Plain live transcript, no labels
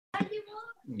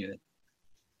Yeah,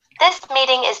 This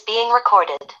meeting is being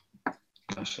recorded.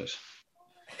 that's it.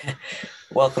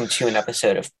 Welcome to an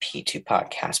episode of P2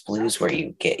 Podcast Blues, where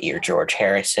you get your George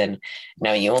Harrison.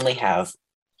 Now, you only have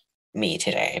me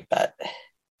today, but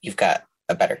you've got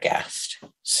a better guest.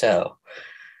 So,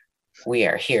 we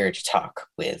are here to talk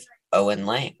with Owen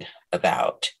Lang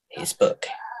about his book,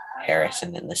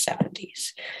 Harrison in the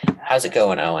 70s. How's it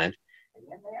going, Owen?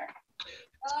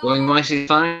 It's going mighty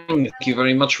fine. Thank you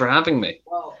very much for having me.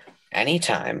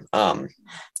 Anytime.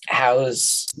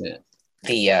 How's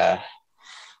Yeah.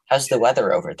 how's the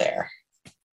weather over there?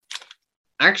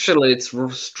 Actually, it's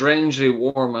strangely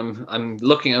warm. I'm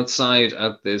looking outside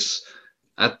at this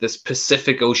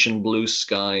Pacific Ocean blue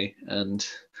sky, and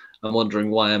I'm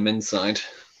wondering why I'm inside.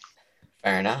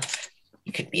 Fair enough.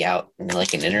 You could be out in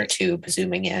like an inner tube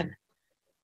zooming in.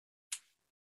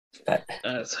 But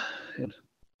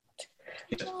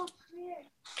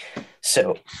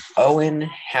so Owen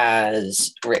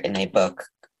has written a book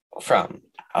from,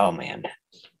 oh man,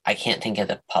 I can't think of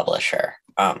the publisher.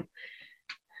 From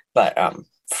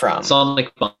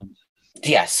Sonic Bond.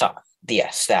 yes,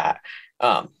 that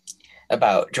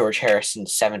about George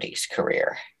Harrison's 70s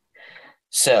career.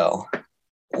 So,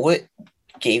 what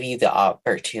gave you the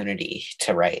opportunity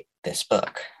to write this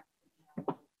book?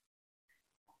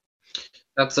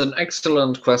 That's an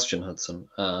excellent question, Hudson.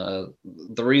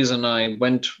 The reason I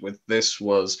went with this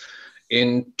was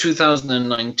in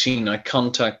 2019, I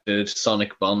contacted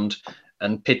Sonic Bond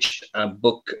and pitched a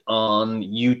book on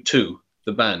U2,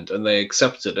 the band, and they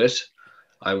accepted it.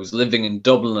 I was living in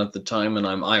Dublin at the time, and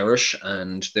I'm Irish,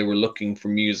 and they were looking for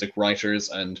music writers,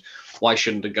 and why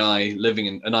shouldn't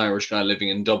an Irish guy living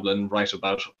in Dublin write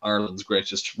about Ireland's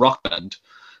greatest rock band?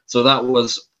 So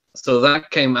that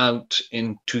came out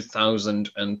in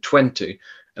 2020,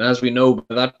 and as we know,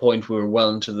 by that point we were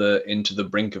well into the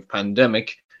brink of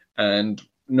pandemic, and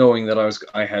knowing that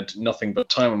I had nothing but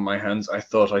time on my hands, I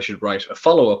thought I should write a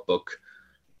follow-up book.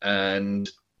 And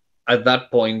at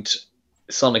that point,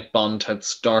 Sonic Bond had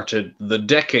started the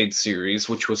Decade series,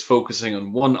 which was focusing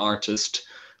on one artist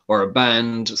or a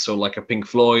band, so like a Pink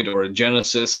Floyd or a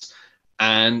Genesis.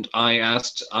 And I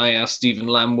asked Stephen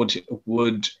Lamb would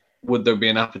there be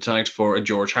an appetite for a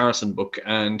George Harrison book,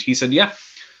 and he said yeah.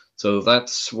 So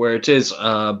that's where it is.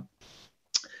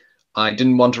 I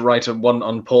didn't want to write one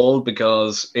on Paul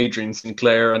because Adrian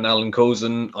Sinclair and Alan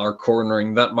Kozin are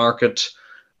cornering that market.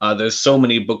 There's so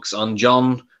many books on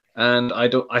John, and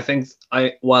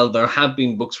while there have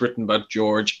been books written about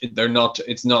George,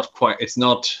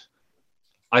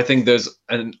 I think there's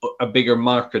a bigger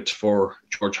market for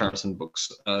George Harrison books.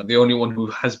 The only one who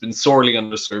has been sorely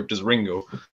underserved is Ringo.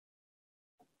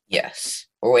 Yes,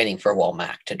 we're waiting for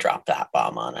Womack to drop that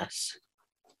bomb on us.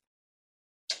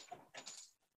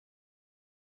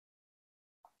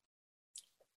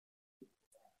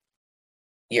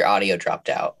 Your audio dropped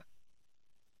out.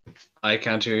 I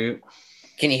can't hear you.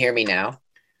 Can you hear me now?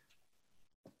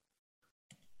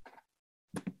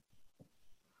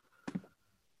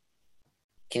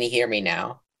 Can you hear me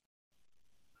now?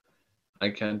 I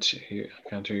can't hear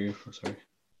you. I'm sorry.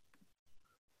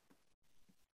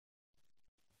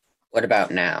 What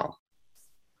about now?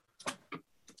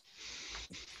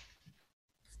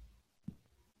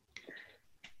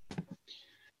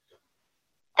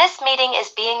 This meeting is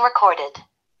being recorded.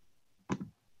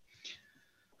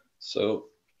 I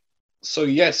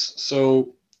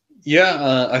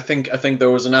think there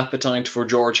was an appetite for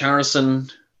George Harrison.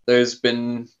 There's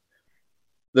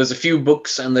a few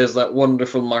books, and there's that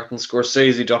wonderful Martin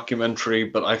Scorsese documentary,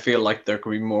 but I feel like there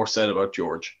could be more said about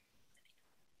George.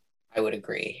 I would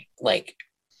agree. There's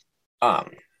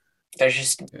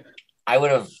just I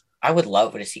would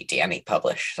love to see Danny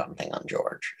publish something on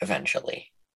George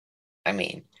eventually. I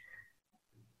mean,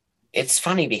 it's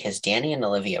funny because Danny and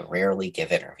Olivia rarely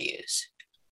give interviews.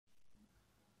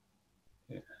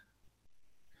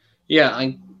 Yeah,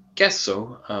 I guess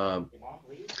so.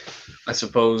 I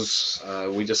suppose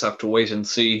we just have to wait and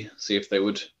see if they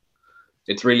would.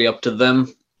 It's really up to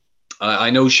them.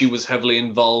 I know she was heavily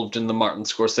involved in the Martin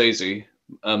Scorsese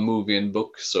movie and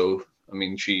book, so I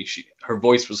mean, her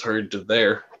voice was heard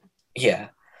there. Yeah.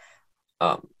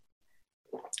 But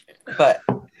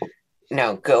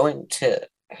now going to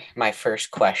my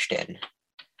first question,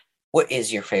 what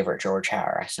is your favorite George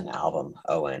Harrison album,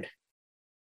 Owen?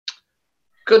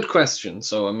 Good question.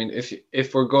 So, I mean,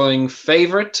 if we're going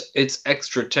favorite, it's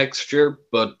Extra Texture,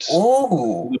 but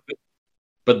Ooh.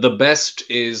 But the best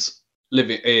is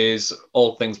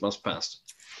All Things Must Pass.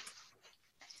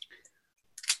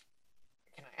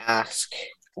 Can I ask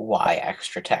why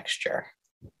Extra Texture?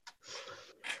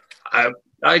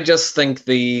 I just think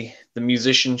the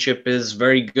musicianship is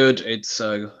very good. It's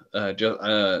I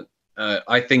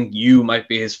think You might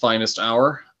be his finest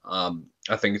hour.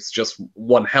 I think it's just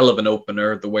one hell of an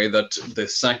opener. The way that the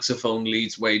saxophone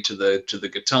leads way to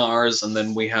the guitars, and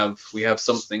then we have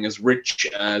something as rich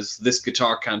as This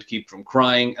Guitar Can't Keep from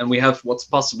Crying, and we have what's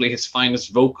possibly his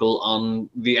finest vocal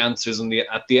on the answers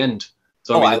at the end.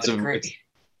 So I it's would agree.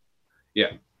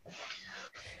 Yeah.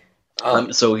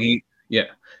 So yeah.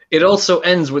 It also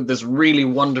ends with this really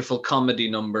wonderful comedy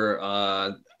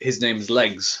number. His name is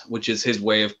Legs, which is his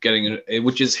way of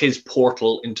which is his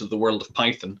portal into the world of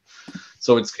Python.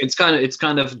 So it's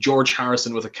kind of George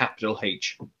Harrison with a capital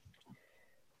H.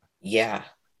 Yeah.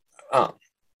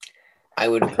 I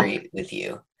would agree with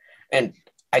you. And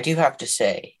I do have to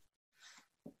say,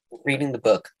 reading the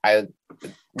book, I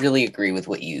really agree with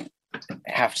what you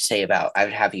have to say about I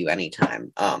Would Have You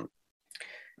Anytime.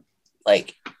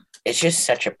 Like, it's just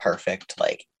such a perfect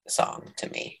song to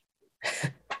me.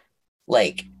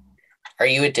 Like, are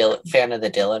you a fan of the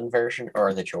Dylan version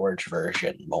or the George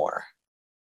version more?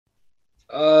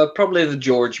 Probably the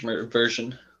George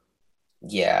version.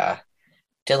 Yeah,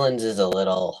 Dylan's is a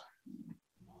little.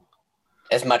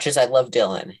 As much as I love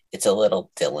Dylan, it's a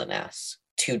little Dylan-esque,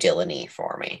 too Dylan-y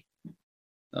for me.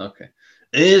 Okay.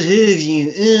 I'd have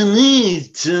you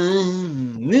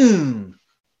anytime.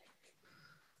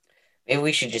 Maybe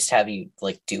we should just have you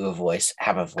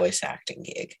have a voice acting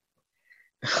gig.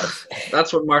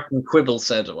 That's what Martin Quibble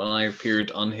said when I appeared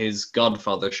on his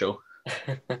Godfather show.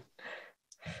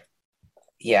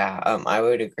 Yeah, I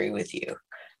would agree with you.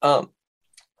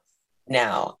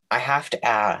 Now I have to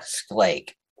ask,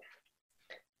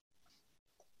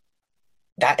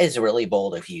 that is really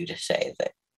bold of you to say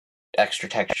that Extra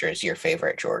Texture is your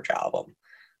favorite George album.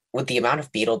 With the amount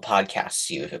of Beatle podcasts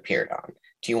you've appeared on,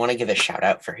 do you want to give a shout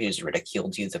out for who's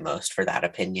ridiculed you the most for that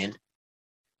opinion?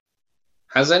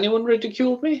 Has anyone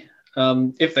ridiculed me?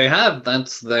 If they have,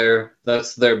 that's their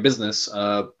business.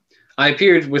 I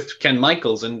appeared with Ken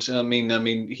Michaels, and I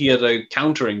mean, he had a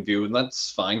countering view, and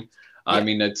that's fine. Yeah. I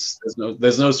mean,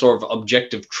 there's no sort of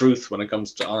objective truth when it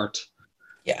comes to art.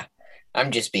 Yeah,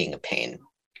 I'm just being a pain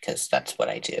because that's what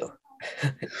I do.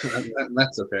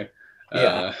 That's okay.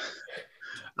 Yeah.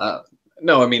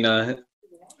 No, I mean, I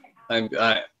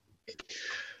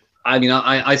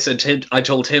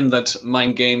told him that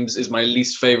Mind Games is my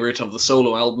least favorite of the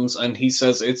solo albums, and he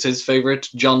says it's his favorite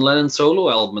John Lennon solo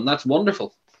album, and that's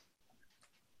wonderful.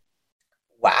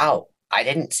 Wow, I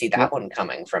didn't see that one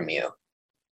coming from you.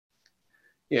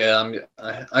 Yeah,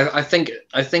 I think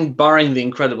barring the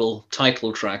incredible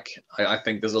title track, I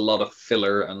think there's a lot of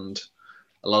filler and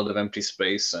a lot of empty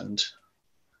space and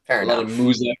Fair enough. Lot of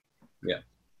music. Yeah.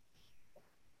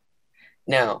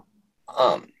 Now,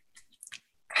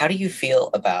 how do you feel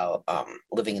about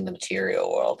living in the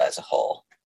material world as a whole?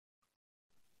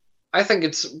 I think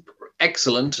it's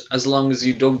excellent as long as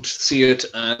you don't see it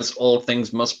as All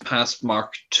Things Must Pass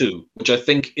Mark II, which I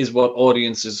think is what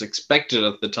audiences expected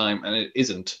at the time, and it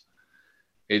isn't.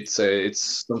 It's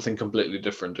something completely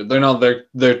different.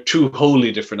 They're two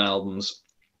wholly different albums.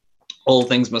 All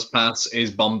Things Must Pass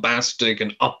is bombastic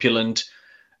and opulent,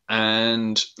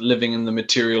 and Living in the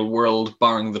Material World,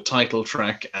 barring the title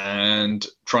track and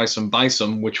Try Some Buy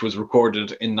Some, which was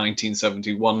recorded in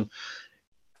 1971,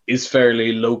 is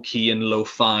fairly low key and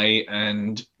lo-fi,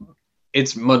 and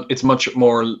it's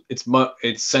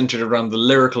centered around the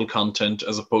lyrical content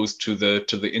as opposed to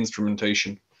the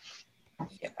instrumentation.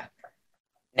 Yeah.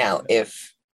 Now,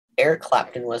 if Eric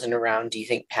Clapton wasn't around, do you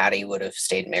think Patty would have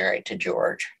stayed married to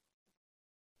George?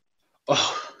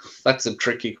 Oh, that's a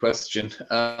tricky question.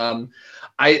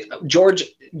 George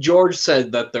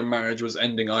said that their marriage was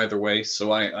ending either way,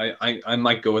 so I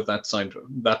might go with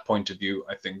that point of view.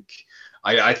 I think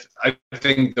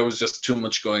there was just too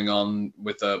much going on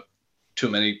with too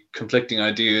many conflicting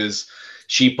ideas.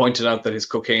 She pointed out that his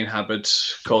cocaine habit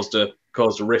caused a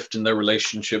rift in their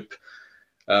relationship.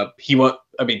 He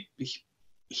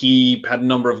had a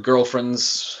number of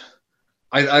girlfriends.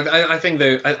 I think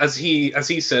as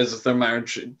he says, their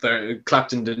marriage,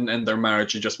 Clapton didn't end their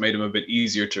marriage. It just made him a bit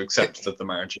easier to accept that the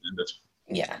marriage had ended.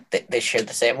 Yeah, they shared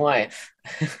the same wife.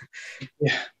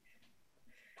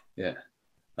 Yeah.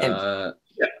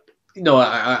 No,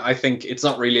 I think it's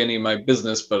not really any of my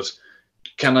business, but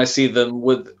can I see them?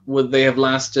 Would they have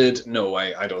lasted? No,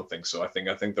 I don't think so. I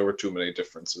think there were too many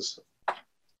differences.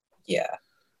 Yeah.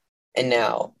 And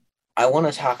now I want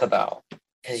to talk about,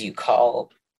 because you call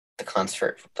the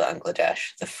concert for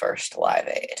Bangladesh the first Live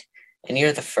Aid, and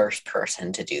you're the first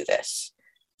person to do this.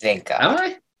 Thank God. Am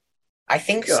I? I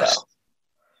think so.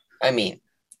 I mean,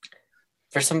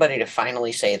 for somebody to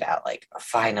finally say that,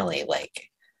 finally,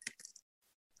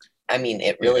 I mean,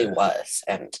 it really was.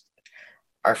 And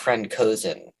our friend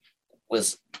Kozin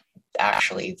was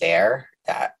actually there,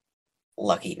 that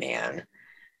lucky man.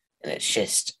 And it's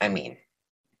just, I mean,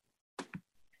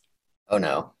 oh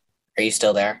no. Are you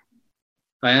still there?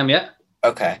 I am, yeah.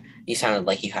 Okay. You sounded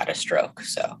like you had a stroke,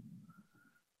 so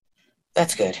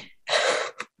that's good.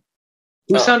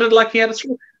 Who Oh, sounded like he had a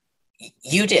stroke?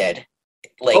 you did.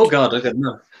 Like, Oh God, okay,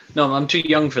 no, I'm too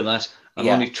young for that. I'm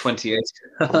Yeah. only 28.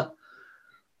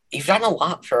 you've done a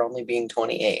lot for only being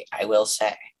 28, I will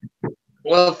say.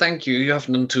 Well, thank you. You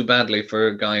haven't done too badly for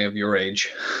a guy of your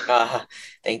age.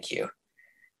 Thank you.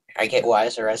 I get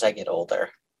wiser as I get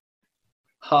older.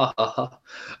 Ha ha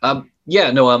ha.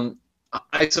 Yeah, no,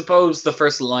 I suppose the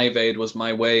first Live Aid was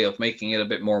my way of making it a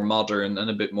bit more modern and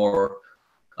a bit more,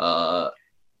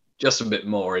 just a bit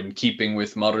more in keeping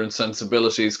with modern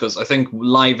sensibilities, because I think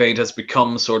Live Aid has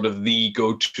become sort of the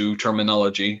go-to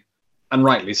terminology, and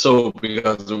rightly so,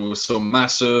 because it was so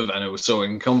massive and it was so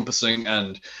encompassing,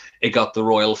 and it got the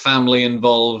royal family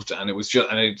involved, and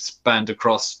it spanned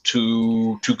across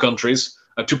two countries,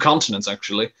 two continents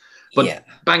actually. But Yeah.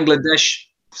 Bangladesh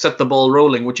set the ball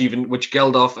rolling, which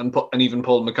Geldof and even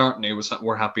Paul McCartney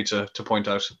were happy to point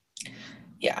out.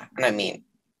 Yeah, and I mean,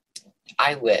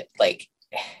 I would like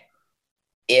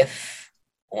if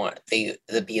the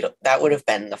Beatles, that would have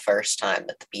been the first time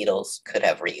that the Beatles could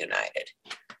have reunited,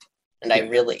 and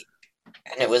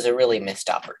it was a really missed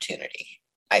opportunity,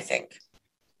 I think.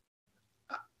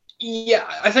 Yeah,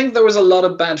 I think there was a lot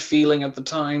of bad feeling at the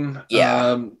time.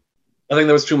 Yeah. I think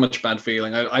there was too much bad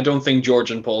feeling. I don't think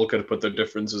George and Paul could have put their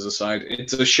differences aside.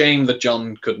 It's a shame that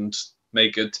John couldn't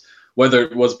make it, whether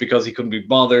it was because he couldn't be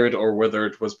bothered or whether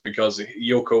it was because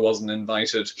Yoko wasn't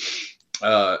invited.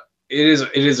 It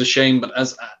is a shame, but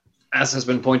as has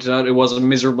been pointed out, it was a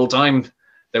miserable time.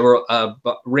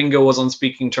 Ringo was on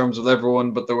speaking terms with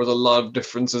everyone, but there was a lot of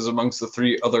differences amongst the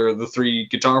three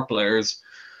guitar players.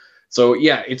 So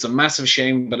yeah, it's a massive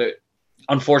shame, but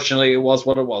unfortunately it was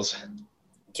what it was.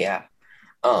 Yeah.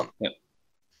 Yeah.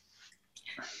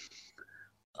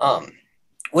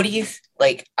 What do you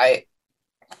like?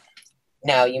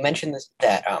 Now you mentioned this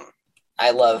that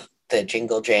I love the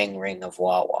Jingle Jang Ring of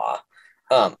Wah Wah.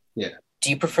 Yeah. Do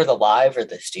you prefer the live or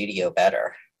the studio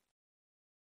better?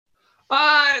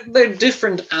 They're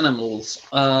different animals.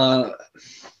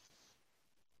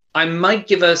 I might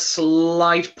give a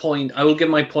slight point. I will give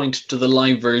my point to the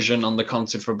live version on the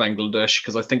concert for Bangladesh,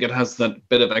 because I think it has that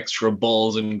bit of extra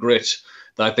balls and grit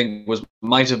that I think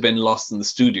might have been lost in the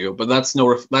studio. But that's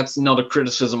not a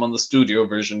criticism on the studio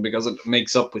version, because it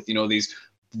makes up with these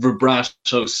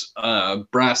vibratos,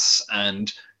 brass,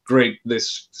 and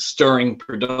this stirring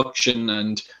production,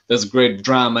 and there's great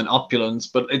drama and opulence.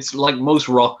 But it's like most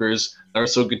rockers that are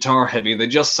so guitar heavy, they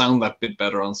just sound that bit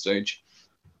better on stage.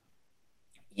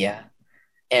 Yeah,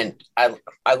 and I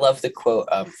love the quote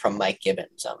from Mike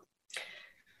Gibbons.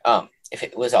 If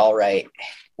it was all right,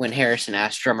 when Harrison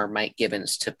asked drummer Mike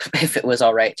Gibbons if it was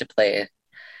all right to play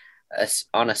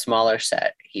on a smaller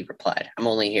set, he replied, "I'm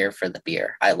only here for the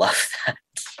beer." I love that.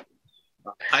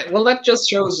 Well, that just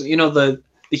shows the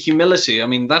humility. I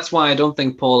mean, that's why I don't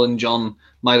think Paul and John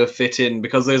might have fit in,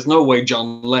 because there's no way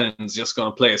John Lennon's just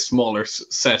going to play a smaller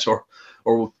set or.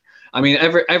 I mean,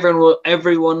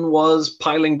 everyone was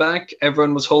piling back.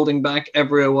 Everyone was holding back.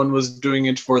 Everyone was doing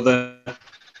it for the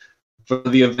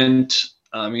event.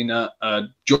 I mean,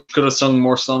 George could have sung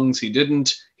more songs. He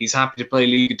didn't. He's happy to play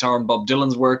lead guitar in Bob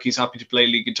Dylan's work. He's happy to play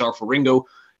lead guitar for Ringo.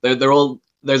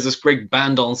 There's this great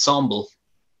band ensemble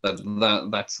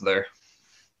that's there.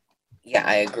 Yeah,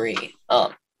 I agree.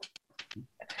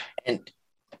 And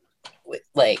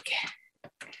like,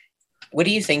 what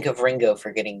do you think of Ringo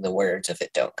forgetting the words "If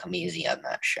It Don't Come Easy" on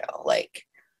that show? Like,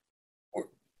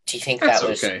 do you think That's that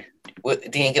was okay? Do you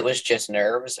think it was just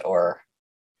nerves, or?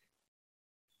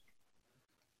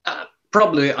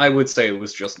 Probably, I would say it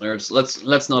was just nerves.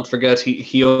 Let's not forget he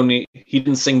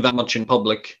didn't sing that much in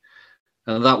public,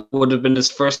 and that would have been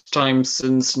his first time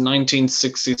since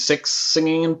 1966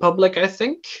 singing in public, I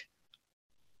think.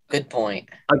 Good point.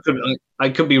 I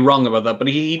could be wrong about that, but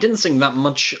he didn't sing that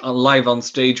much live on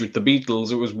stage with the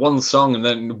Beatles. It was one song, and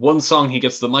then one song he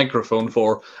gets the microphone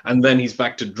for, and then he's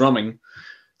back to drumming.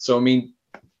 So I mean,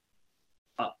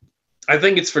 I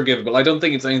think it's forgivable. I don't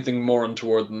think it's anything more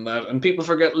untoward than that. And people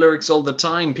forget lyrics all the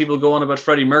time. People go on about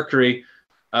Freddie Mercury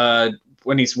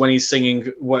when he's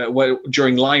singing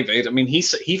during Live Aid. I mean, he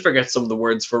forgets some of the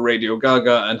words for Radio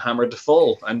Gaga and Hammer to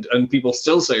Fall, and people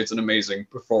still say it's an amazing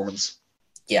performance.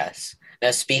 Yes.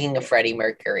 Now, speaking of Freddie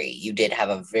Mercury, you did have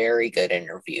a very good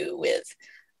interview with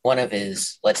one of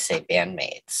his, let's say,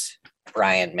 bandmates,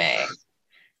 Brian May.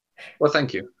 Well,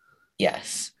 thank you.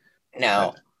 Yes.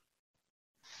 Now,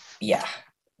 yeah,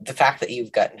 the fact that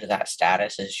you've gotten to that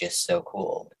status is just so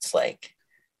cool. It's like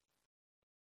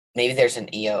maybe there's an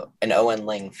Owen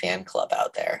Ling fan club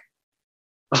out there.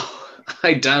 Oh,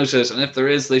 I doubt it. And if there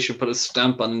is, they should put a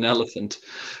stamp on an elephant.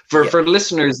 For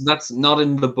listeners, that's not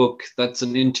in the book. That's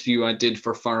an interview I did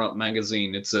for Far Out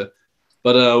magazine.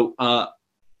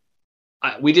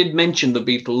 We did mention the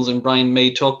Beatles, and Brian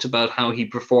May talked about how he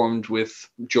performed with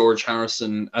George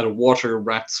Harrison at a Water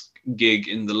Rats gig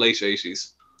in the late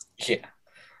 80s. Yeah.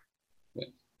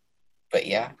 But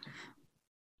yeah.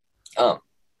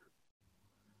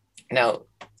 Now,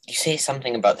 you say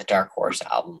something about the Dark Horse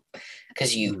album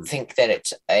because you think that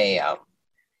it's a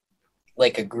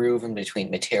like a groove in between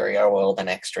Material World and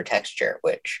Extra Texture,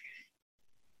 which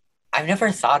I've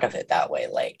never thought of it that way.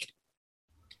 Like,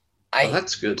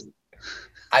 that's good.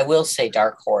 I will say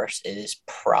Dark Horse is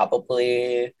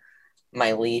probably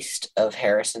my least of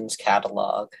Harrison's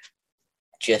catalog,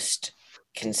 just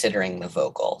considering the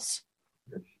vocals.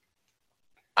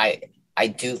 I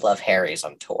do love Harry's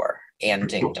on tour and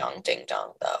Ding Dong Ding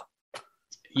Dong though.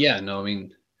 Yeah, no, I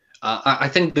mean, I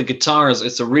think the guitars,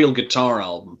 it's a real guitar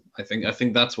album. I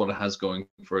think that's what it has going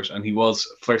for it. And he was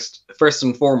first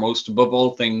and foremost, above all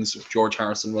things, George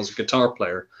Harrison was a guitar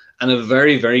player, and a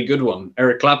very, very good one.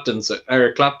 Eric Clapton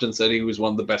said he was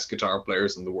one of the best guitar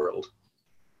players in the world.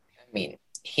 I mean,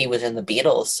 he was in the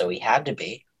Beatles, so he had to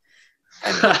be.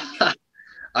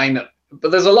 I know,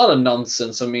 but there's a lot of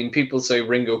nonsense. I mean, people say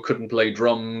Ringo couldn't play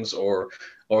drums, or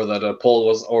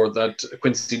that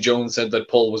Quincy Jones said that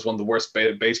Paul was one of the worst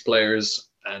bass players.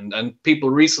 And people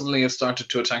recently have started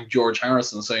to attack George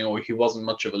Harrison, saying, oh, he wasn't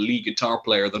much of a lead guitar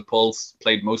player, that Paul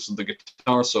played most of the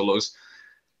guitar solos.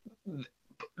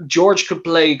 George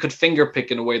could finger pick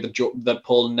in a way that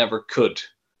Paul never could.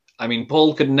 I mean,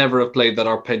 Paul could never have played that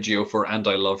arpeggio for And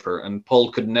I Love Her, and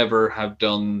Paul could never have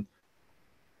done,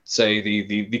 say,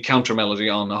 the counter melody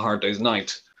on A Hard Day's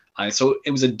Night. So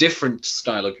it was a different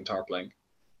style of guitar playing.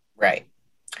 Right.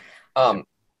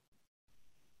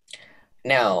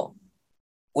 Now,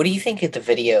 what do you think of the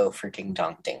video for Ding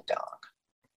Dong Ding Dong?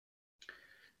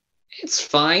 It's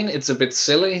fine. It's a bit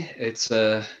silly. It's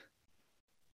it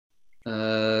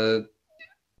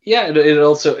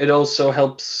also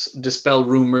helps dispel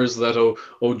rumors that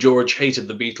George hated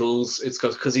the Beatles. It's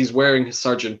because he's wearing his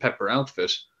Sgt. Pepper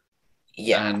outfit.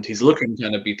 Yeah, and he's looking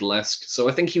kind of Beatlesque. So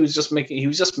I think he was just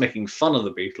making fun of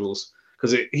the Beatles,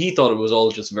 because he thought it was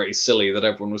all just very silly, that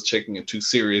everyone was taking it too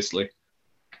seriously.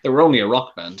 They were only a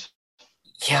rock band.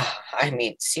 Yeah, I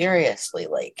mean, seriously,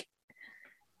 like,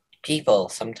 people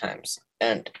sometimes.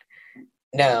 And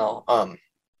now,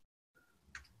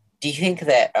 do you think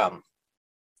that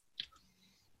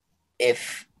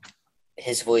if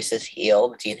his voice is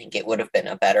healed, do you think it would have been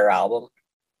a better album?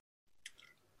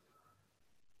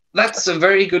 That's a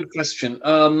very good question.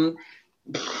 I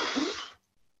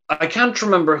can't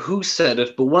remember who said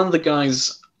it, but one of the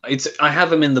guys, I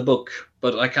have him in the book,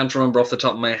 but I can't remember off the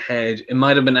top of my head. It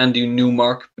might have been Andy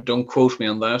Newmark, but don't quote me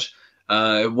on that.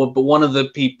 But one of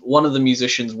the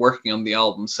musicians working on the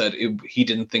album said he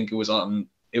didn't think it was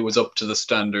up to the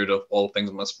standard of All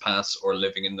Things Must Pass or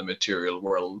Living in the Material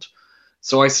World.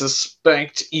 So I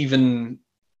suspect even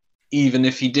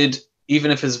if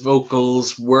his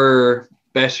vocals were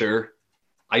better,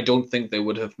 I don't think they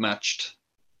would have matched.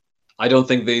 I don't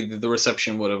think the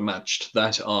reception would have matched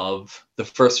that of the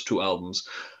first two albums.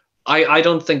 I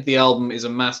don't think the album is a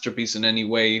masterpiece in any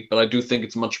way, but I do think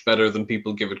it's much better than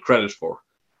people give it credit for.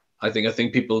 I don't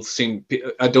think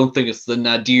it's the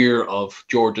nadir of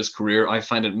George's career. I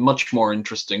find it much more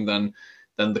interesting than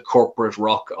the corporate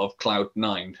rock of Cloud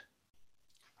 9.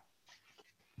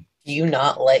 Do you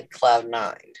not like Cloud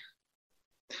 9?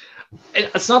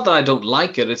 It's not that I don't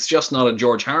like it. It's just not a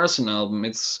George Harrison album.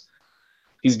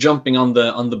 He's jumping on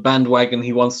the bandwagon.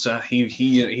 He wants to.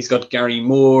 He's got Gary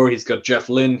Moore. He's got Jeff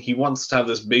Lynne. He wants to have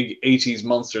this big '80s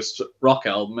monster rock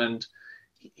album, and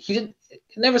it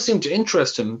never seemed to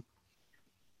interest him.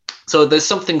 So there's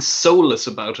something soulless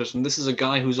about it, and this is a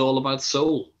guy who's all about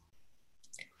soul.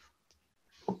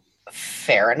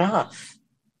 Fair enough.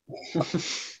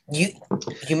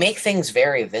 You make things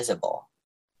very visible.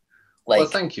 Like, well,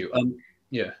 thank you.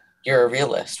 Yeah. You're a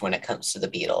realist when it comes to the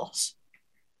Beatles.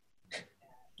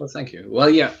 Well, thank you. Well,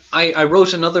 yeah, I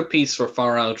wrote another piece for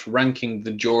Far Out ranking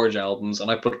the George albums,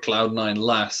 and I put Cloud 9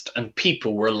 last, and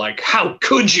people were like, how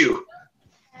could you?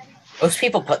 Most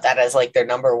people put that as like their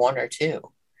number 1 or 2.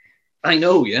 I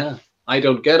know, yeah. I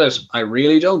don't get it. I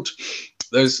really don't.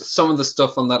 There's some of the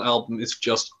stuff on that album is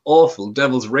just awful.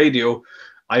 Devil's Radio,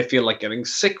 I feel like getting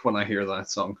sick when I hear that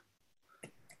song.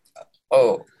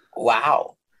 Oh,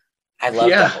 wow.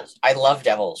 Yeah. I love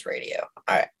Devil's Radio.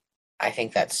 I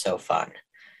think that's so fun.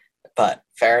 But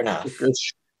fair enough.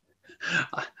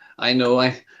 I know.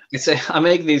 I say I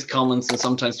make these comments, and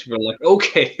sometimes people are like,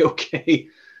 "Okay, okay."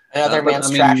 Another But I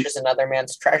man's trash mean, is another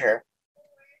man's treasure.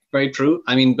 very true.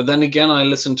 I mean, but then again, I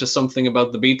listened to something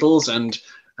about the Beatles, and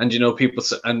people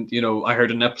and I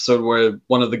heard an episode where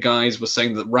one of the guys was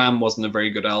saying that Ram wasn't a very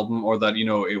good album, or that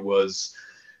it was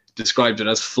described it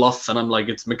as fluff, and I'm like,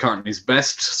 it's McCartney's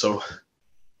best. So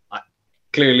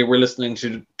clearly, we're listening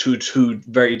to two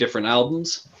very different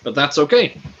albums, but that's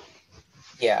okay.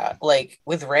 Yeah, like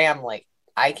with Ram, like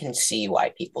I can see why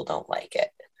people don't like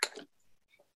it.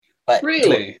 But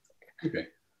Really? Okay.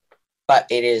 But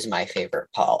it is my favorite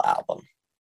Paul album.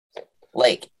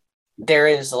 Like, there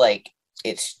is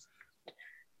it's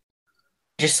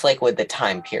just like with the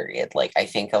time period. Like, I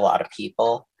think a lot of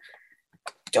people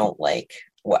don't like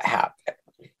what happened,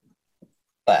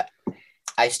 but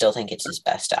I still think it's his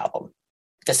best album,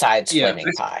 besides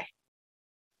Flaming Pie.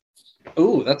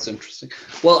 Oh, that's interesting.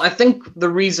 Well, I think the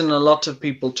reason a lot of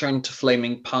people turn to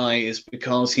Flaming Pie is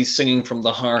because he's singing from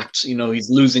the heart. He's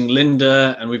losing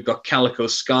Linda, and we've got Calico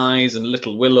Skies and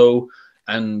Little Willow,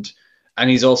 and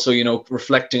he's also,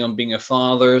 reflecting on being a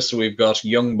father. So we've got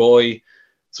Young Boy.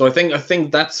 So I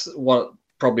think that's what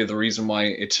probably the reason why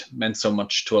it meant so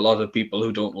much to a lot of people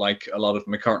who don't like a lot of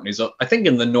McCartney's. I think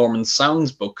in the Norman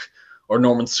Sounds book, or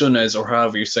Norman Sunes, or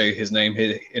however you say his name,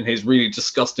 in his really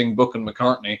disgusting book on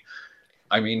McCartney,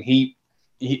 I mean,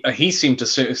 he seemed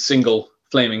to single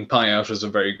Flaming Pie out as a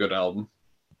very good album.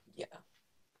 Yeah.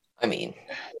 I mean,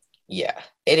 yeah,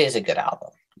 it is a good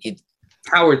album.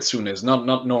 Howard Sunes, not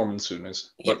Norman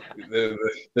Sunes, but yeah.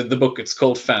 the book, it's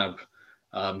called Fab.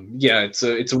 Yeah, it's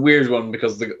a weird one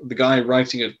because the guy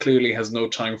writing it clearly has no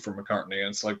time for McCartney, and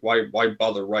it's like, why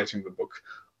bother writing the book?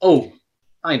 Oh,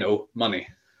 I know, money.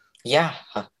 Yeah.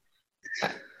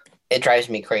 It drives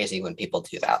me crazy when people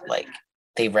do that. Like,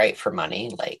 they write for money.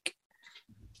 Like,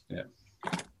 yeah.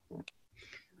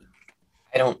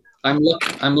 I'm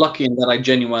lucky in that I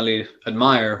genuinely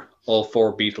admire all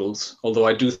four Beatles, although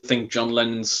I do think John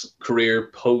Lennon's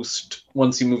career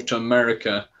once he moved to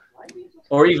America,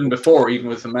 or even before, even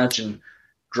with Imagine,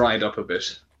 dried up a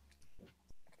bit.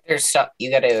 There's stuff,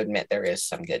 you got to admit, there is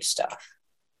some good stuff.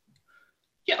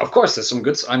 Yeah, of course there's some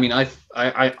good. I mean,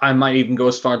 I might even go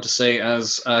as far to say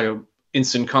as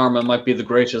Instant Karma might be the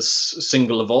greatest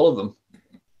single of all of them.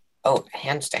 Oh,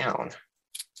 hands down.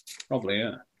 Probably,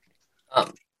 yeah.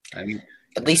 I mean,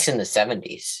 at least in the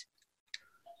 70s.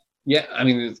 Yeah, I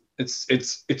mean,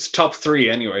 it's top three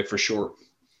anyway, for sure.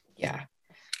 Yeah.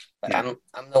 But yeah.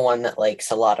 I'm the one that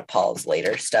likes a lot of Paul's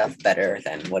later stuff better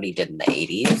than what he did in the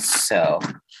 80s. So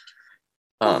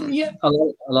yeah, a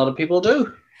lot of people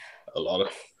do.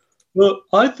 Well,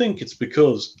 I think it's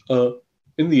because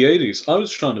in the 80s I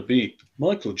was trying to be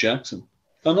Michael Jackson,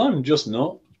 and I'm just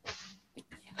not.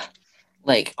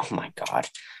 Like, oh my god.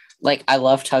 Like, I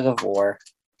love Tug of War.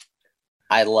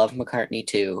 I love McCartney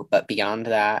too, but beyond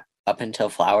that, up until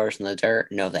Flowers in the Dirt,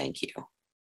 no thank you.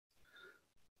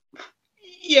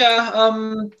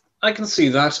 Yeah, I can see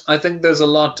that. I think there's a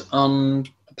lot on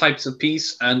Pipes of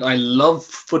Peace, and I love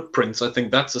Footprints. I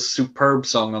think that's a superb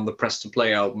song on the Press to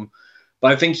Play album.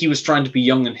 But I think he was trying to be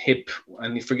young and hip,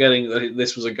 and forgetting that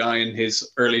this was a guy in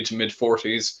his early to mid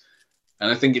 40s.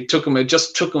 And I think it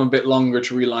just took him a bit longer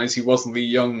to realize he wasn't the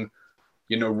young,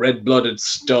 red-blooded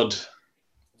stud.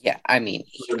 Yeah, I mean,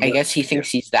 I guess he thinks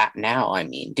he's that now. I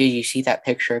mean, did you see that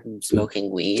picture of him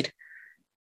smoking weed?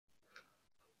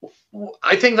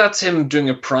 I think that's him doing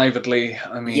it privately.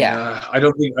 I mean, yeah. I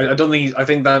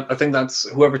think that's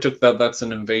whoever took that. That's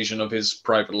an invasion of his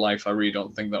private life. I really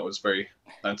don't think that was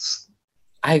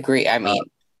I agree. I mean,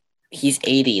 he's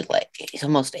 80. Like, he's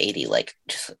almost 80. Like,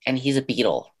 and he's a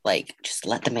Beatle. Like, just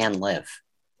let the man live.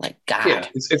 Like, God. Yeah,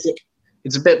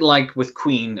 it's a bit like with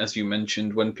Queen, as you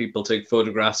mentioned, when people take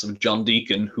photographs of John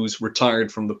Deacon, who's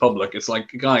retired from the public. It's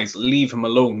like, guys, leave him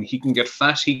alone. He can get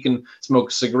fat. He can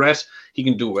smoke a cigarette. He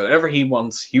can do whatever he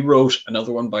wants. He wrote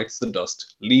Another One Bites the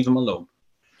Dust. Leave him alone.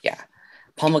 Yeah.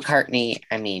 Paul McCartney,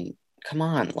 I mean, come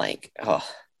on. Like,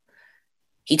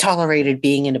 he tolerated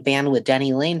being in a band with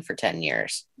Denny Lane for 10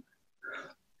 years.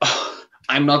 Oh,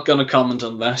 I'm not going to comment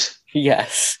on that.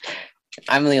 Yes.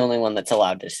 I'm the only one that's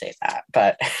allowed to say that,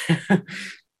 but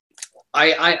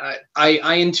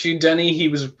I interviewed Denny. He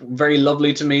was very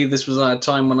lovely to me. This was at a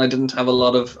time when I didn't have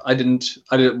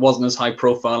I wasn't as high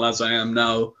profile as I am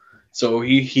now. So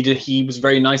he was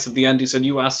very nice at the end. He said,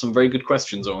 "You asked some very good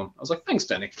questions, Owen." I was like, "Thanks,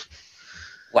 Denny."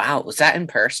 Wow, was that in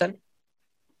person?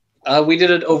 We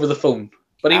did it over the phone,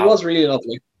 but he was really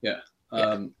lovely. Yeah.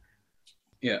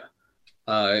 Yeah.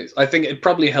 I think it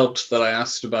probably helped that I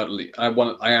asked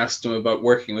I asked him about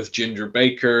working with Ginger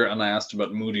Baker, and I asked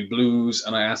about Moody Blues,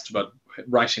 and I asked about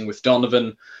writing with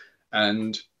Donovan,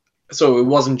 and so it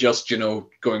wasn't just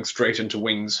going straight into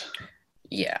Wings.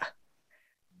 Yeah.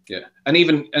 Yeah, and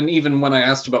even when I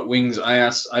asked about Wings,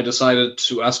 I decided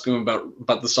to ask him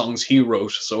about the songs he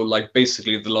wrote. So like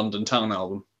basically the London Town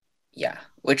album. Yeah,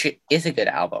 which is a good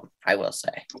album, I will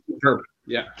say. Perfect.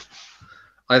 Yeah,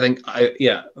 I think I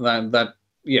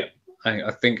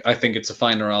think it's a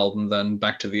finer album than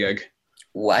Back to the Egg.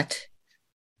 What?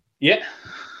 Yeah.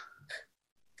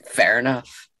 Fair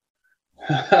enough.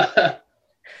 To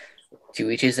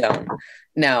each his own.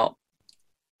 Now,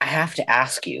 I have to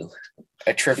ask you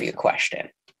a trivia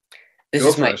question.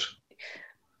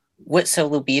 What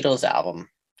solo Beatles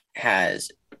album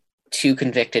has 2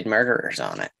 convicted murderers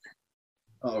on it?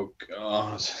 Oh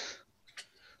God.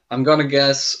 I'm gonna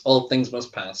guess All Things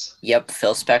Must Pass. Yep,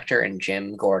 Phil Spector and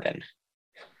Jim Gordon.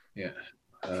 Yeah.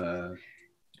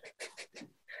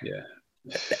 Yeah.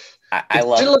 I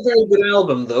love still a very good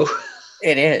album, though.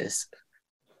 It is.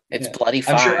 It's bloody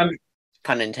fine.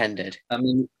 Pun intended. I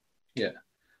mean, yeah.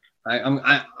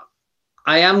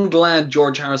 I am glad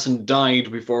George Harrison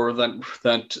died before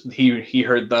that he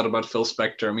heard that about Phil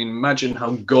Spector. I mean, imagine how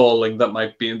galling that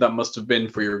must have been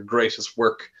for your greatest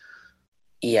work.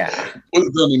 Yeah.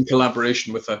 Done in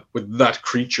collaboration with that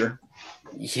creature.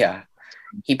 Yeah.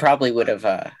 He probably would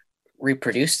have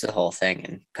reproduced the whole thing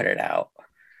and put it out.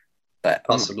 But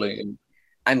possibly.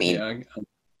 I mean,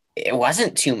 it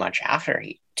wasn't too long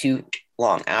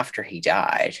after he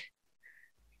died.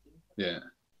 Yeah.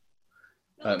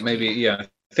 Maybe, yeah. I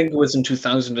think it was in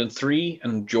 2003,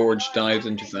 and George died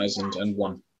in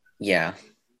 2001. Yeah.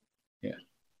 Yeah.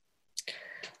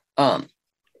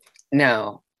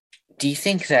 Now, do you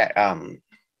think that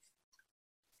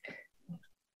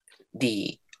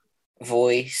the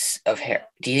voice of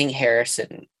do you think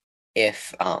Harrison,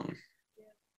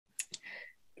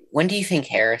 when do you think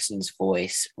Harrison's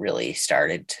voice really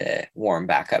started to warm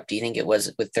back up? Do you think it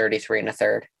was with 33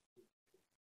 1/3?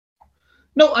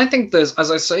 No, I think there's, as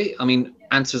I say, I mean,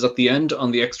 Answers at the End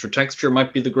on the Extra Texture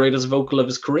might be the greatest vocal of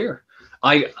his career.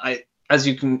 As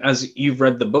you've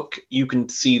read the book, you can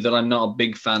see that I'm not a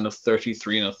big fan of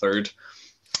 33 1/3.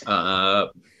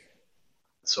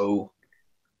 So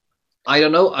I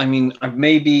don't know. I mean,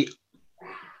 maybe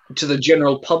to the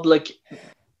general public,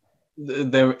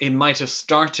 it might have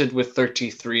started with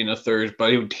 33 1/3,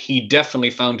 but he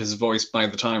definitely found his voice by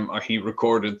the time he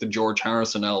recorded the George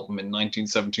Harrison album in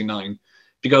 1979.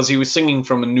 Because he was singing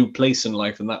from a new place in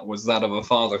life, and that was that of a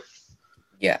father.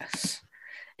 Yes.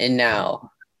 And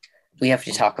now we have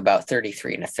to talk about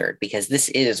 33 1/3, because this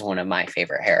is one of my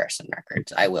favorite Harrison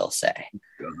records, I will say.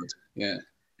 God, yeah.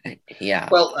 Yeah.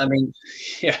 Well, I mean,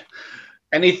 yeah.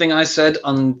 Anything I said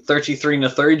on 33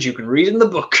 1/3, you can read in the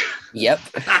book. Yep.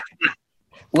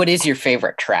 What is your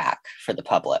favorite track for the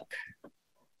public?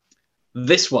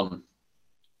 This one.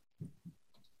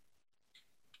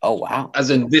 Oh, wow.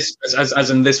 As in this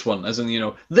one,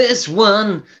 this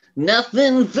one,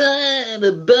 nothing but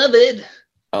above it.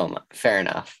 Oh, fair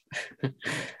enough.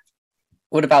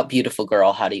 What about Beautiful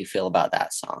Girl? How do you feel about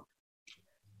that song?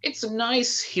 It's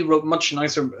nice. He wrote much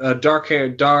nicer, dark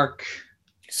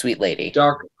Sweet Lady.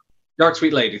 Dark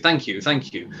Sweet Lady. Thank you.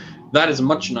 That is a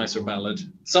much nicer ballad.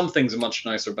 Something's a much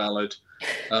nicer ballad.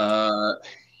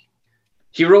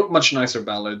 He wrote much nicer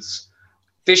ballads.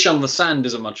 Fish on the Sand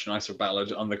is a much nicer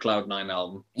ballad on the Cloud 9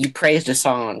 album. You praised a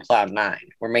song on Cloud 9.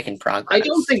 We're making progress.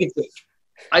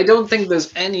 I don't think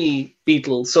there's any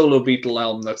solo Beatle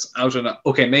album that's out and out.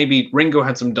 Okay, maybe Ringo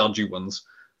had some dodgy ones,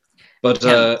 but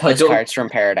Postcards from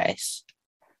Paradise.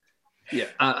 Yeah,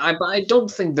 I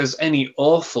don't think there's any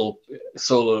awful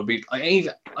solo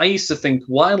Beatle. I used to think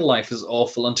Wildlife is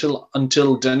awful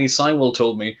until Denny Seiwell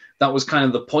told me that was kind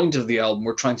of the point of the album.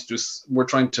 We're trying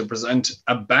to present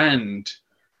a band.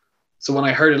 So when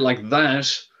I heard it like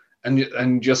that, and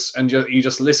you just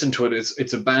listen to it,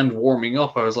 it's a band warming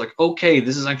up. I was like, okay,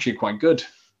 this is actually quite good.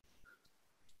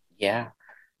 Yeah.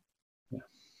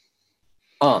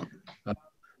 Now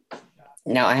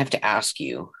I have to ask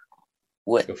you,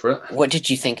 what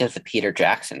did you think of the Peter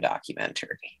Jackson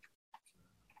documentary?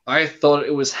 I thought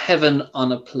it was heaven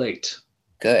on a plate.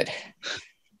 Good.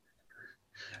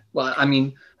 Well, I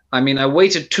mean, I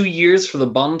waited 2 years for the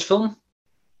Bond film.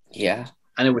 Yeah.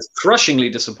 And it was crushingly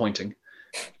disappointing.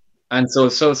 And so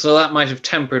that might have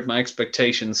tempered my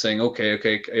expectations, saying, okay,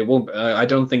 it won't. I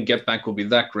don't think Get Back will be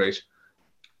that great.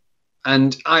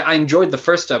 And I enjoyed the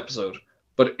first episode,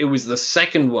 but it was the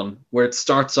second one where it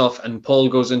starts off and Paul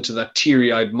goes into that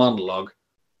teary-eyed monologue.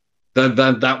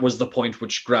 That was the point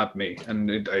which grabbed me, and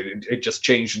it just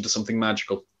changed into something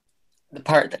magical. The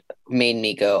part that made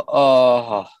me go,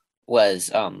 oh,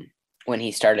 was when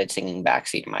he started singing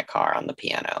Backseat of My Car on the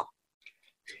piano.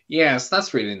 Yes,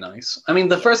 that's really nice. I mean,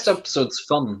 the first episode's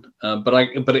fun, but I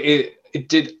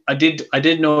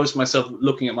did notice myself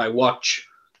looking at my watch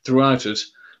throughout it.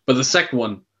 But the second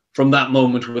one, from that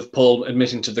moment with Paul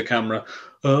admitting to the camera,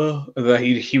 that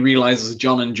he realizes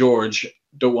John and George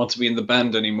don't want to be in the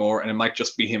band anymore, and it might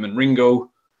just be him and Ringo,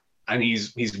 and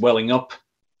he's welling up.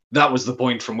 That was the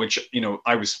point from which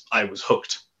I was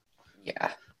hooked.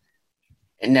 Yeah.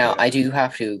 And now I do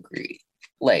have to agree.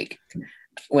 Like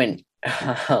when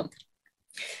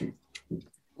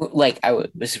like I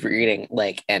was reading,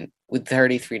 like, and with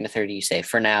 33 to 30, you say,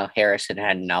 for now, Harrison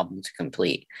had an album to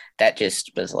complete. That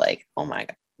just was like, oh my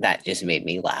God, that just made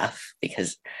me laugh,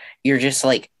 because you're just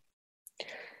like,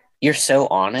 you're so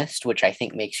honest, which I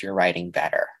think makes your writing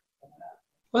better.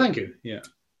 Well, thank you. Yeah.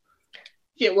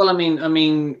 Yeah. Well, I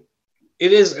mean,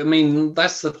 it is. I mean,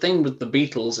 that's the thing with the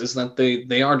Beatles, is that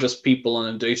they are just people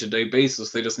on a day-to-day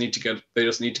basis. They just need to get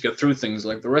through things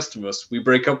like the rest of us. We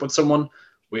break up with someone,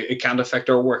 it can't affect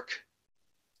our work.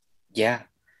 Yeah.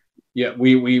 Yeah,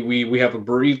 we have a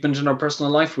bereavement in our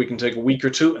personal life. We can take a week or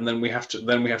two, and then we have to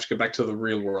get back to the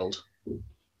real world.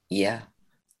 Yeah.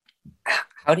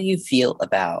 How do you feel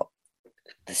about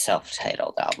the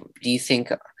self-titled album? Do you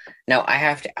think? Now I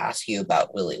have to ask you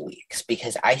about Willie Weeks,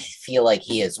 because I feel like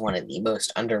he is one of the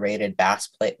most underrated bass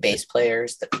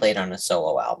players that played on a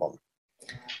solo album.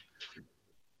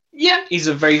 Yeah, he's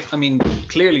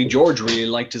clearly George really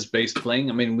liked his bass playing.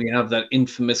 I mean, we have that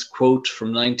infamous quote from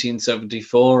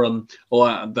 1974,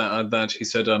 that he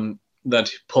said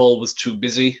that Paul was too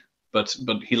busy, but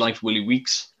he liked Willie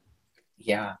Weeks.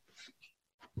 Yeah.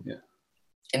 Yeah.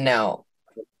 And now,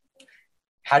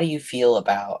 how do you feel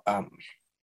about and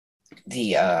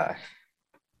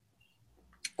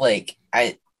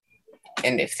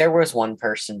if there was one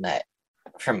person that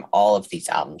from all of these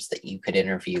albums that you could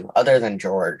interview, other than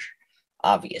George,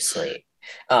 obviously,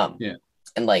 and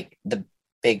like the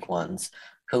big ones,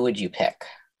 who would you pick?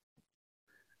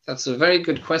 That's a very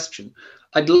good question.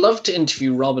 I'd love to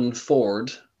interview Robben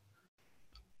Ford,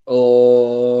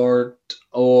 or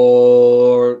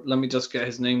let me just get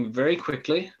his name very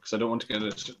quickly, because I don't want to get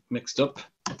it mixed up.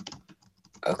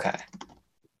 Okay.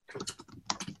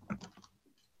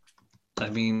 I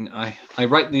mean, I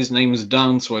write these names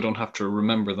down so I don't have to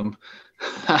remember them.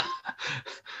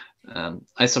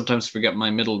 I sometimes forget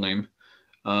my middle name.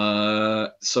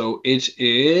 So it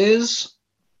is...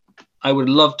 I would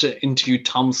love to interview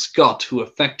Tom Scott, who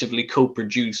effectively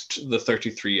co-produced the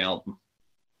 33 album.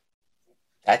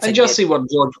 See what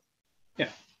George...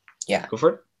 Yeah. Go for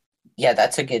it. Yeah,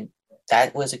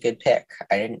 that was a good pick.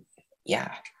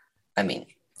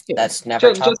 That's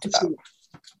never talked about.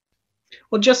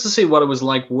 Well, just to see what it was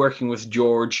like working with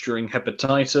George during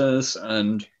hepatitis,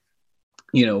 and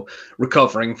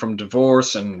recovering from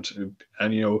divorce, and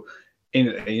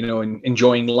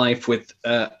enjoying life with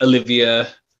Olivia,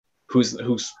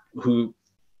 whom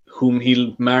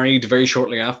he married very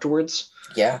shortly afterwards.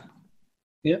 Yeah,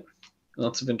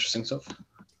 lots of interesting stuff.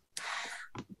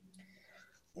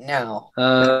 Now,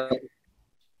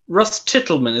 Russ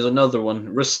Titelman is another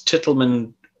one. Russ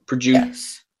Titelman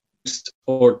produced,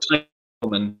 or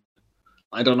Titelman,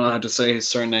 I don't know how to say his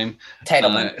surname.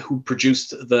 Titelman, who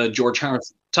produced the George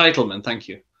Harrison. Titelman, thank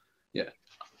you. Yeah.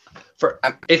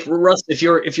 If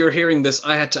you're hearing this,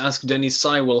 I had to ask Denny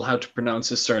Sewell how to pronounce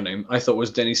his surname. I thought it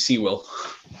was Denny Sewell.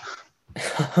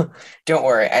 Don't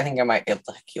worry, I think I might be able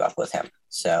to hook you up with him.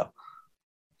 So,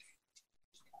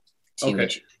 okay.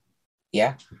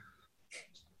 Yeah.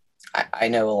 I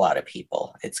know a lot of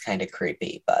people. It's kind of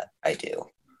creepy, but I do.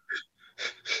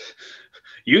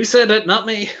 You said it, not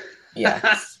me.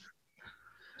 Yeah.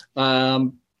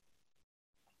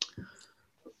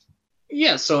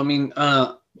 Yeah, so I mean,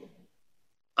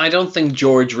 I don't think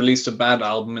George released a bad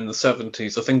album in the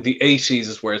 70s. I think the 80s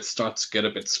is where it starts to get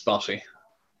a bit spotty.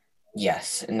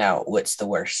 Yes. Now, what's the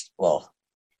worst? Well,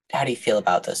 how do you feel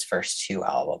about those first two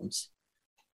albums?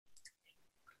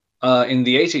 In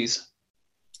the 80s?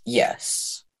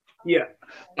 Yes. Yeah.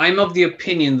 I'm of the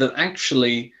opinion that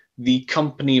actually the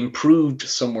company improved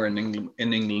somewhere in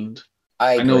England.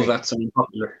 I know that's an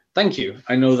unpopular. Thank you.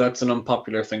 I know that's an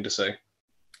unpopular thing to say.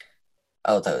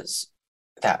 Oh,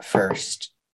 that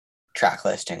first track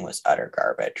listing was utter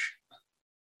garbage.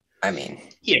 I mean,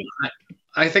 yeah,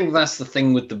 I think that's the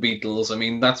thing with the Beatles. I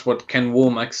mean, that's what Ken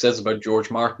Womack says about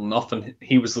George Martin. Often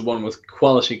he was the one with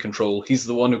quality control. He's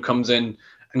the one who comes in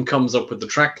and comes up with the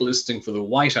track listing for the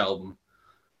White Album.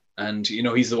 And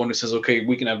he's the one who says, "Okay,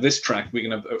 we can have this track. We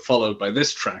can have followed by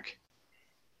this track."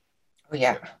 Oh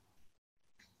yeah.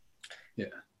 Yeah.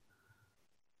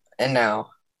 And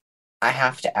now I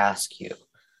have to ask you,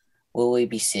 will we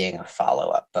be seeing a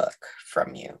follow-up book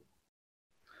from you?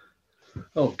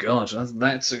 Oh God,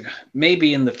 that's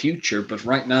maybe in the future, but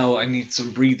right now I need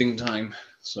some breathing time.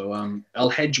 So I'll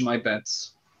hedge my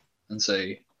bets and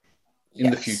say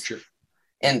in the future.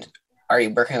 And are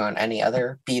you working on any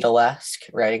other Beatlesque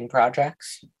writing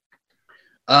projects?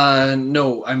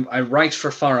 No, I write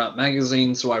for Far Out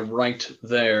magazine, so I write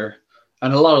there,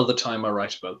 and a lot of the time I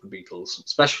write about the Beatles,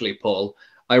 especially Paul.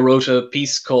 I wrote a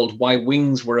piece called "Why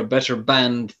Wings Were a Better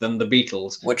Band Than the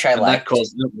Beatles," which I liked. That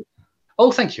caused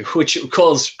thank you, which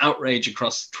caused outrage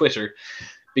across Twitter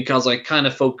because I kind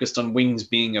of focused on Wings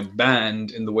being a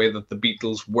band in the way that the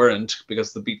Beatles weren't,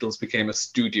 because the Beatles became a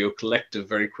studio collective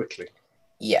very quickly.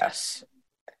 Yes.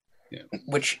 Yeah.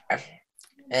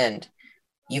 And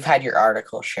you've had your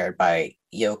article shared by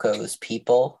Yoko's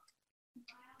People.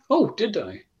 Oh, did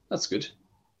I? That's good.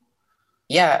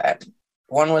 Yeah,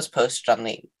 one was posted on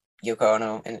the Yoko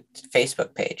Ono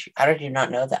Facebook page. How did you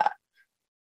not know that?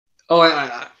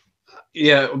 Oh,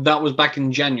 yeah, that was back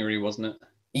in January, wasn't it?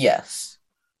 Yes.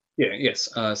 Yeah, yes.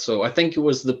 So I think it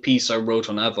was the piece I wrote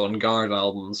on avant-garde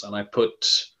albums, and I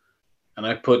put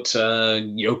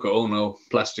Yoko Ono,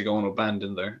 Plastic Ono Band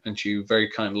in there, and she very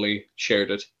kindly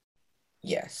shared it.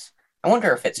 Yes. I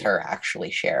wonder if it's her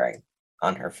actually sharing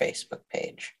on her Facebook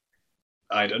page.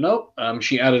 I don't know.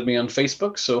 She added me on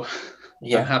Facebook, so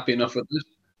yeah. I'm happy enough with it.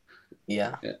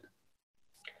 Yeah.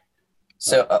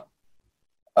 So,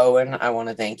 Owen, I want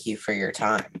to thank you for your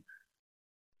time.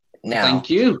 Now, thank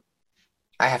you.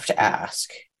 I have to ask,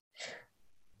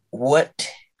 what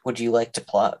would you like to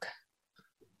plug?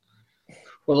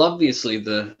 Well, obviously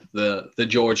the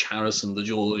George Harrison, the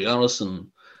George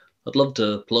Harrison. I'd love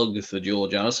to plug the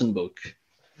George Harrison book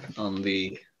on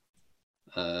the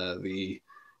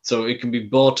so it can be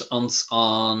bought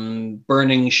on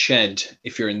Burning Shed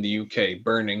if you're in the UK.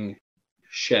 Burning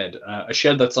Shed, a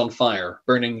shed that's on fire.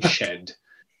 Burning Shed.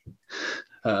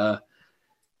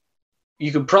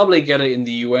 You could probably get it in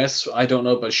the US. I don't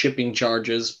know about shipping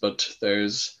charges, but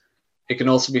it can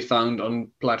also be found on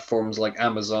platforms like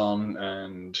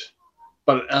Amazon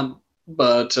but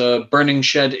Burning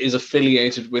Shed is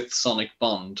affiliated with Sonic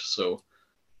Bond, so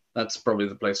that's probably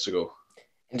the place to go.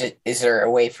 And is there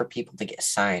a way for people to get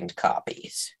signed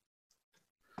copies?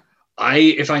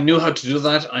 If I knew how to do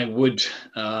that, I would.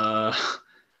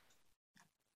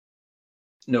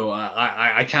 No,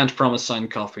 I can't promise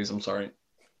signed copies. I'm sorry.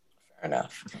 Fair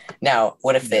enough. Now,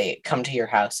 what if they come to your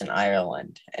house in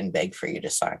Ireland and beg for you to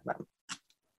sign them?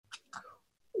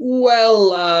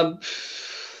 Well,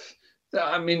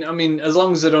 I mean, as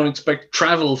long as they don't expect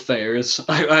travel fares,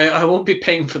 I won't be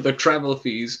paying for the travel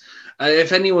fees.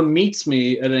 If anyone meets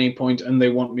me at any point and they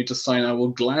want me to sign, I will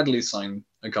gladly sign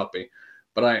a copy.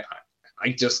 But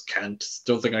I just can't.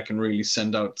 Don't think I can really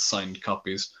send out signed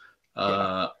copies.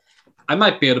 I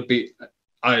might be at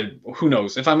who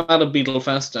knows? If I'm at a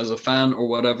Beatlefest as a fan or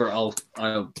whatever, I'll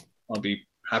be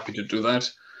happy to do that.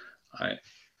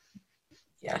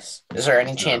 Yes. Is there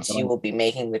any chance you will be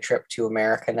making the trip to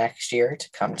America next year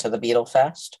to come to the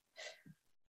Beatlefest?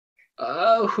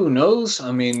 Who knows?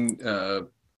 I mean,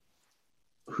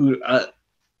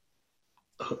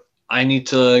 I need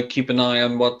to keep an eye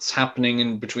on what's happening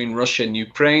in between Russia and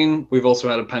Ukraine. We've also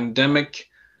had a pandemic.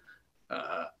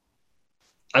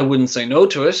 I wouldn't say no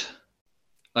to it.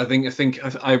 I think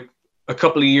a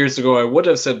couple of years ago I would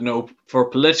have said no for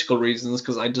political reasons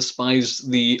because I despised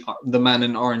the man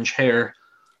in orange hair.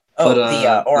 Oh, but,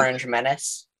 the Orange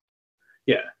Menace.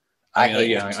 Yeah, I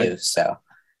hate him too. So.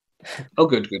 Oh,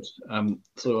 good.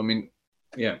 So I mean,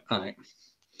 yeah, all right.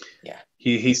 Yeah.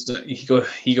 He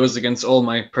goes against all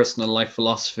my personal life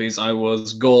philosophies. I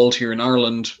was gold here in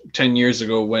Ireland 10 years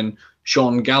ago when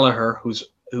Sean Gallagher, who's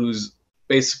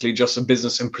basically just a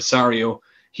business impresario,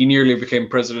 he nearly became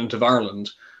president of Ireland.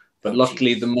 But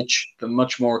luckily, the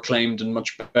much more acclaimed and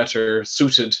much better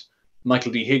suited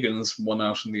Michael D. Higgins won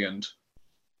out in the end.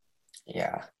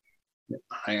 Yeah.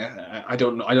 I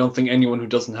don't know. I don't think anyone who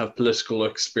doesn't have political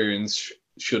experience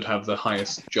should have the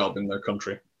highest job in their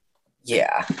country.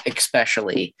 Yeah,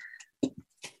 especially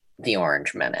the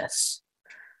Orange Menace.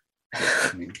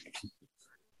 I'd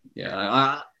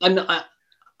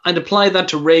apply that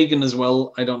to Reagan as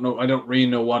well. I don't know. I don't really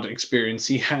know what experience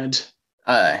he had.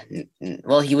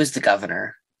 Well, he was the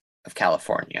governor of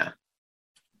California.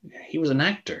 He was an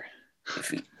actor.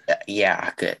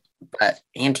 Yeah, good.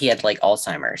 And he had like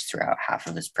Alzheimer's throughout half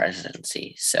of his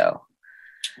presidency, so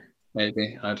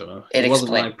maybe I don't know. It wasn't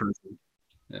my person.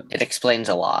 It explains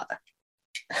a lot.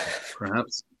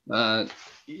 Perhaps.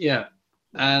 Yeah.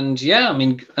 And yeah, I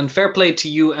mean, and fair play to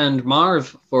you and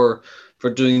Marv for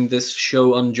doing this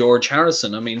show on George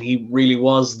Harrison. I mean, he really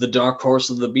was the dark horse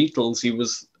of the Beatles. He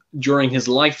was, during his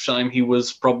lifetime, he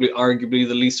was probably arguably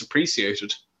the least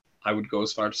appreciated, I would go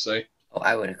as far to say. Oh,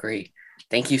 I would agree.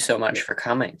 Thank you so much for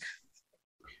coming.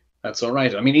 That's all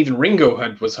right. I mean, even Ringo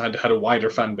had a wider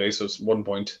fan base at one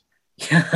point. Yeah.